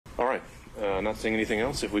All right. Not seeing anything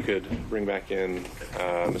else. If we could bring back in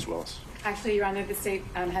Ms. Willis. Actually, Your Honor, the state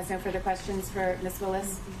has no further questions for Ms.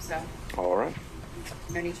 Willis, so. All right.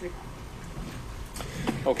 No need to reply.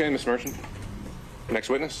 Okay, Ms. Merchant. Next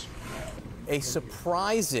witness. A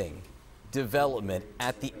surprising development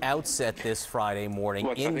at the outset this Friday morning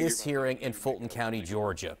in this hearing in Fulton County,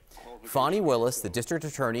 Georgia. Fani Willis, the district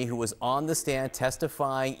attorney who was on the stand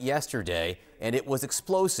testifying yesterday, and it was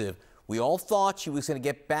explosive. We all thought she was going to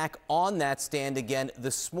get back on that stand again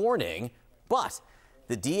this morning, but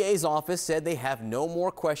the DA's office said they have no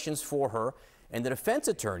more questions for her, and the defense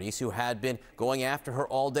attorneys who had been going after her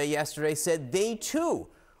all day yesterday said they too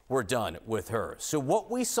were done with her. So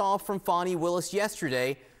what we saw from Fani Willis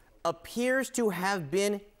yesterday appears to have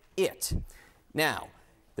been it. Now,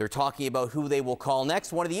 they're talking about who they will call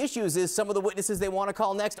next. One of the issues is some of the witnesses they want to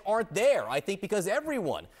call next aren't there. I think because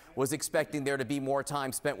everyone was expecting there to be more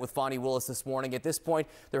time spent with Fani Willis this morning. At this point,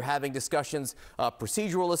 they're having discussions,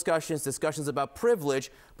 procedural discussions about privilege.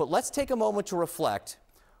 But let's take a moment to reflect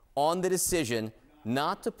on the decision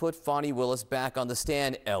not to put Fani Willis back on the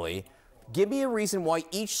stand, Ellie. Give me a reason why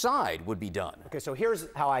each side would be done. Okay, so here's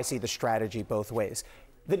how I see the strategy both ways.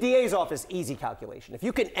 The DA's office, easy calculation. If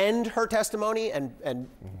you can end her testimony and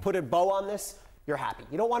put a bow on this, you're happy.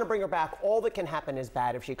 You don't want to bring her back. All that can happen is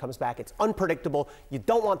bad if she comes back. It's unpredictable. You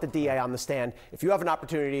don't want the DA on the stand. If you have an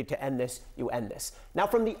opportunity to end this, you end this. Now,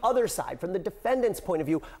 from the other side, from the defendant's point of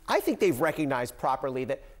view, I think they've recognized properly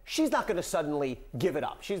that she's not going to suddenly give it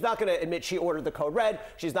up. She's not going to admit she ordered the code red.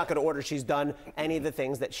 She's not going to order she's done any of the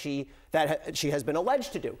things that she has been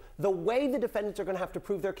alleged to do. The way the defendants are going to have to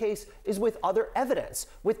prove their case is with other evidence,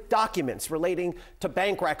 with documents relating to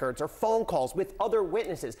bank records or phone calls with other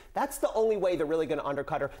witnesses. That's the only way they're really going to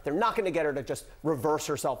undercut her. They're not going to get her to just reverse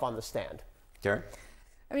herself on the stand. Karen?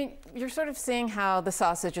 I mean, you're sort of seeing how the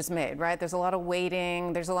sausage is made, right? There's a lot of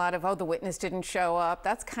waiting. There's a lot of, oh, the witness didn't show up.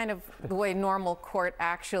 That's kind of the way normal court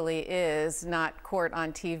actually is, not court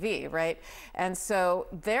on TV, right? And so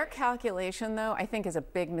their calculation, though, I think is a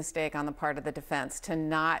big mistake on the part of the defense to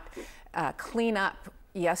not clean up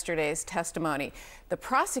yesterday's testimony. The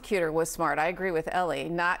prosecutor was smart, I agree with Ellie,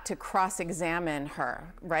 not to cross-examine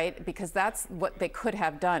her, right? Because that's what they could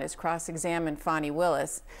have done, is cross-examine Fani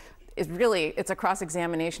Willis. It's a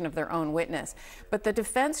cross-examination of their own witness. But the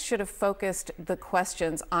defense should have focused the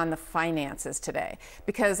questions on the finances today.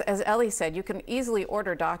 Because as Ellie said, you can easily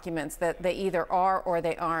order documents that they either are or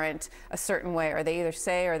they aren't a certain way, or they either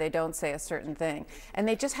say or they don't say a certain thing. And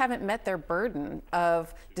they just haven't met their burden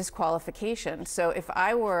of disqualification. So if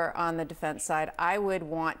I were on the defense side, I would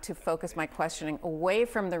want to focus my questioning away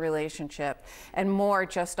from the relationship and more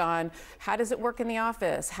just on how does it work in the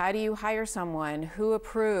office? How do you hire someone? Who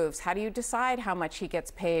approves? How do you decide how much he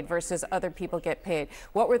gets paid versus other people get paid?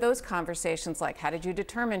 What were those conversations like? How did you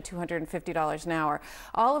determine $250 an hour?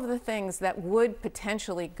 All of the things that would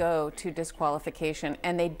potentially go to disqualification,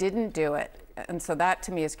 and they didn't do it. And so that,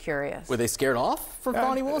 to me, is curious. Were they scared off from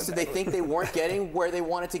Fani Willis? Did they think they weren't getting where they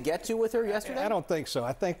wanted to get to with her yesterday? I don't think so.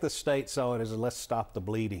 I think the state saw it as a let's stop the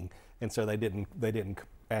bleeding, and so they didn't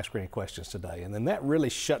ask her any questions today. And then that really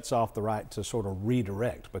shuts off the right to sort of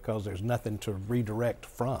redirect, because there's nothing to redirect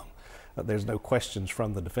from. There's no questions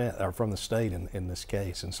from the defense or from the state in this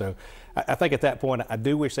case. And so I think at that point, I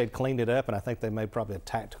do wish they'd cleaned it up, and I think they made probably a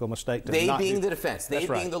tactical mistake. They being the defense, they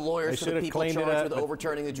being the lawyers for the people charged with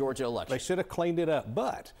overturning the Georgia election. They should have cleaned it up,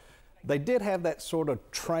 but they did have that sort of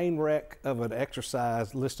train wreck of an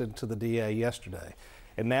exercise listed to the DA yesterday.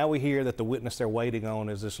 And now we hear that the witness they're waiting on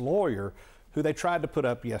is this lawyer who they tried to put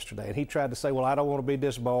up yesterday. And he tried to say, well, I don't want to be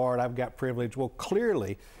disbarred, I've got privilege. Well,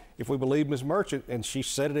 clearly, if we believe Ms. Merchant, and she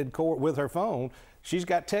said it in court with her phone, she's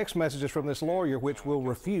got text messages from this lawyer which will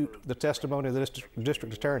refute the testimony of the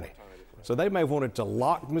district attorney. So they may have wanted to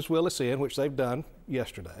lock Ms. Willis in, which they've done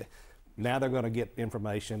yesterday. Now they're going to get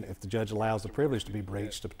information, if the judge allows the privilege to be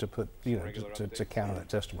breached, to put, to counter that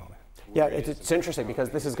testimony. Yeah, it's interesting, because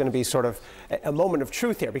this is going to be sort of a moment of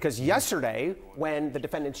truth here. Because yesterday, when the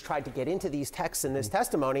defendants tried to get into these texts in this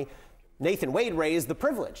testimony, Nathan Wade raised the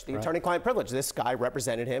privilege, the attorney-client privilege. This guy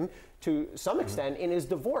represented him to some extent in his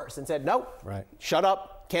divorce and said, no, shut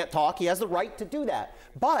up, can't talk. He has the right to do that.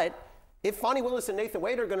 But if Fani Willis and Nathan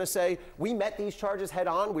Wade are going to say, we met these charges head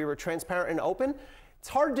on, we were transparent and open, it's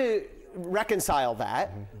hard to reconcile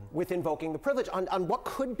that with invoking the privilege on what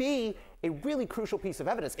could be a really crucial piece of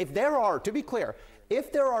evidence. If there are, to be clear,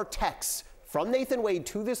 if there are texts from Nathan Wade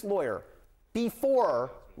to this lawyer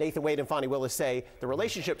before Nathan Wade and Fani Willis say the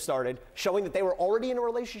relationship started, showing that they were already in a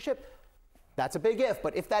relationship, That's a big if,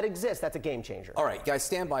 but if that exists, that's a game changer. All right, guys,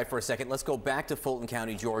 stand by for a second. Let's go back to Fulton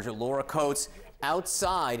County, Georgia. Laura Coates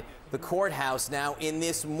outside the courthouse now in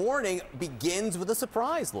this morning begins with a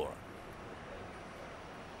surprise, Laura.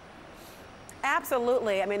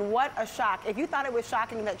 Absolutely. I mean, what a shock. If you thought it was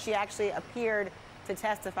shocking that she actually appeared to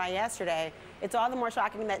testify yesterday, it's all the more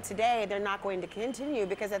shocking that today they're not going to continue,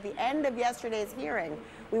 because at the end of yesterday's hearing,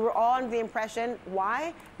 we were all under the impression,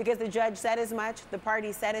 why? Because the judge said as much, the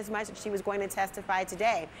party said as much, that she was going to testify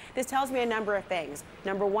today. This tells me a number of things.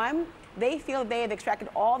 Number one, they feel they have extracted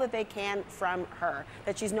all that they can from her,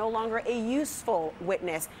 that she's no longer a useful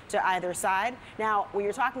witness to either side. Now, when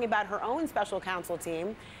you're talking about her own special counsel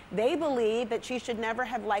team, they believe that she should never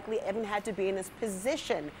have likely even had to be in this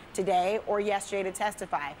position today or yesterday to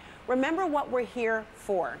testify. Remember what we're here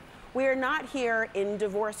for. We are not here in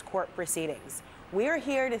divorce court proceedings. We're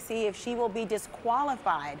here to see if she will be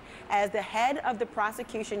disqualified as the head of the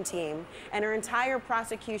prosecution team, and her entire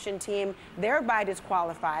prosecution team thereby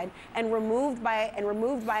disqualified and removed by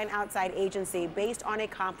an outside agency based on a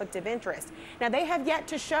conflict of interest. Now, they have yet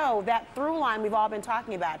to show that through line we've all been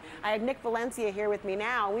talking about. I have Nick Valencia here with me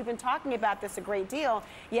now. We've been talking about this a great deal.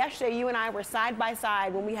 Yesterday, you and I were side by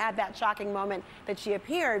side when we had that shocking moment that she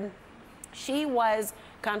appeared. She was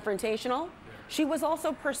confrontational. She was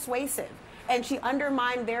also persuasive. And she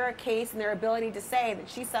undermined their case and their ability to say that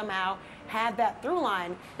she somehow had that through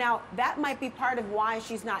line. Now, that might be part of why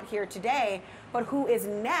she's not here today, but who is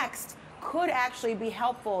next could actually be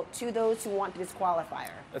helpful to those who want to disqualify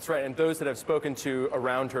her. That's right, and those that have spoken to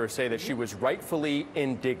around her say that she was rightfully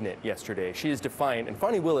indignant yesterday. She is defiant, and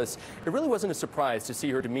Fani Willis, it really wasn't a surprise to see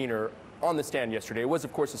her demeanor on the stand yesterday. It was,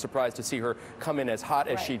 of course, a surprise to see her come in as hot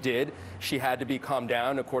as she did. She had to be calmed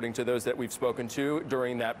down, according to those that we've spoken to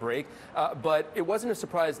during that break. But it wasn't a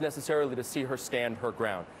surprise necessarily to see her stand her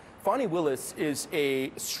ground. Fani Willis is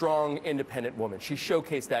a strong, independent woman. She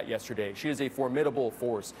showcased that yesterday. She is a formidable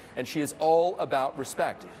force, and she is all about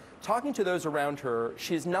respect. Talking to those around her,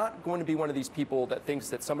 she is not going to be one of these people that thinks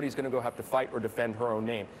that somebody's going to go have to fight or defend her own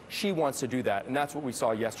name. She wants to do that, and that's what we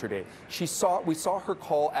saw yesterday. We saw her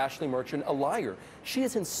call Ashley Merchant a liar. She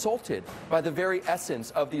is insulted by the very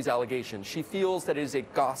essence of these allegations. She feels that it is a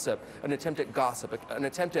gossip, an attempt at gossip, an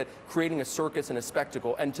attempt at creating a circus and a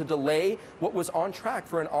spectacle, and to delay what was on track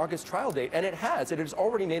for an August trial date, and it has. It has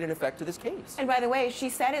already made an effect to this case. And by the way, she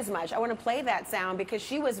said as much. I want to play that sound because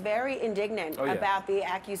she was very indignant about the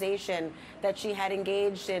accusation that she had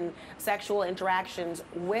engaged in sexual interactions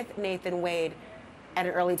with Nathan Wade at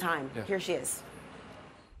an early time. Here she is.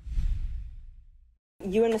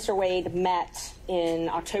 You and Mr. Wade met in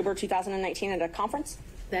October 2019 at a conference?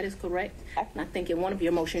 That is correct. And I think in one of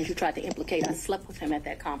your motions you tried to implicate I slept with him at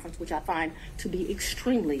that conference, which I find to be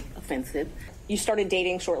extremely offensive. You started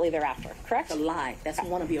dating shortly thereafter, correct? That's a lie. That's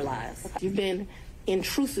one of your lies. You've been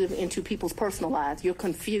intrusive into people's personal lives. You're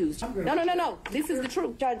confused. No. This is the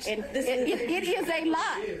truth. Judge, and it is a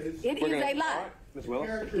lie. It is a lie. Ms.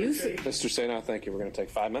 Willis? You see. Mr. Sena, thank you. We're going to take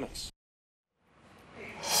 5 minutes.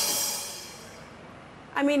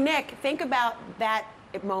 I mean, Nick, think about that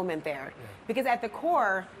moment there. Because at the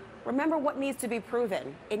core, remember what needs to be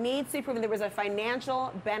proven. It needs to be proven there was a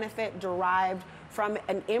financial benefit derived from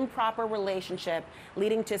an improper relationship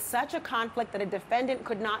leading to such a conflict that a defendant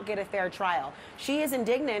could not get a fair trial. She is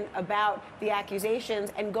indignant about the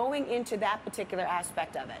accusations and going into that particular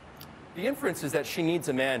aspect of it. The inference is that she needs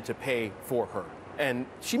a man to pay for her. And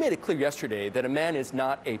she made it clear yesterday that a man is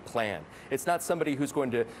not a plan. It's not somebody who's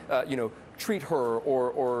going to, treat her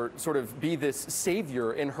or sort of be this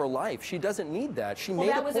savior in her life. She doesn't need that. She made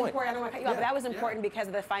a point. That was important. I don't want to cut you off, but that was important because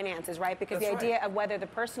of the finances, right? Because the idea of whether the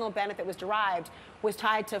personal benefit was derived was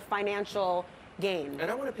tied to financial gain. And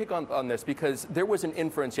I want to pick on this because there was an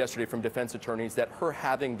inference yesterday from defense attorneys that her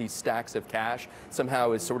having these stacks of cash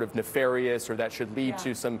somehow is sort of nefarious, or that should lead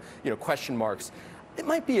to some, question marks. It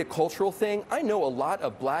might be a cultural thing. I know a lot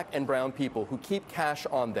of black and brown people who keep cash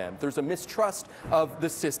on them. There's a mistrust of the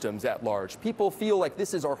systems at large. People feel like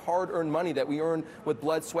this is our hard-earned money that we earn with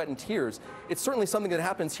blood, sweat, and tears. It's certainly something that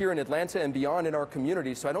happens here in Atlanta and beyond in our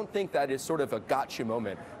community, so I don't think that is sort of a gotcha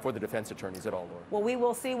moment for the defense attorneys at all, Laura. Well, we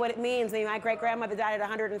will see what it means. I mean, my great-grandmother died at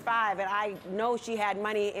 105, and I know she had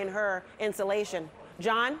money in her insulation.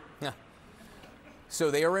 John? Yeah. So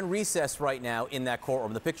they are in recess right now in that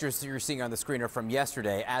courtroom. The pictures you're seeing on the screen are from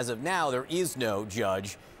yesterday. As of now, there is no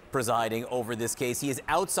judge presiding over this case. He is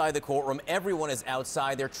outside the courtroom. Everyone is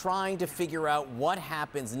outside. They're trying to figure out what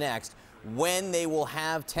happens next, when they will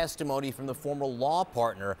have testimony from the former law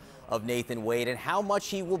partner of Nathan Wade and how much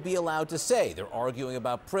he will be allowed to say. They're arguing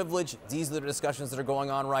about privilege. These are the discussions that are going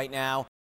on right now.